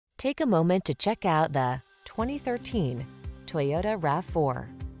Take a moment to check out the 2013 Toyota RAV4.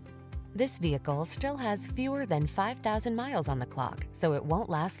 This vehicle still has fewer than 5,000 miles on the clock, so it won't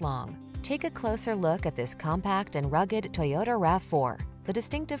last long. Take a closer look at this compact and rugged Toyota RAV4, the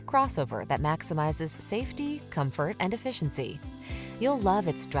distinctive crossover that maximizes safety, comfort, and efficiency. You'll love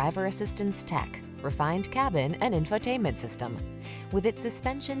its driver assistance tech, refined cabin, and infotainment system. With its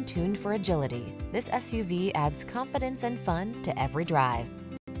suspension tuned for agility, this SUV adds confidence and fun to every drive.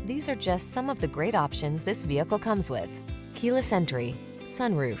 These are just some of the great options this vehicle comes with: keyless entry,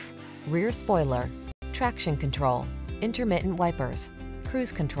 sunroof, rear spoiler, traction control, intermittent wipers,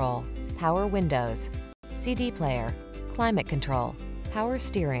 cruise control, power windows, CD player, climate control, power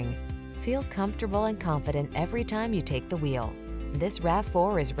steering. Feel comfortable and confident every time you take the wheel. This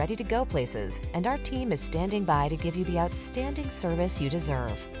RAV4 is ready to go places, and our team is standing by to give you the outstanding service you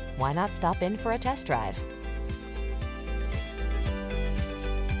deserve. Why not stop in for a test drive?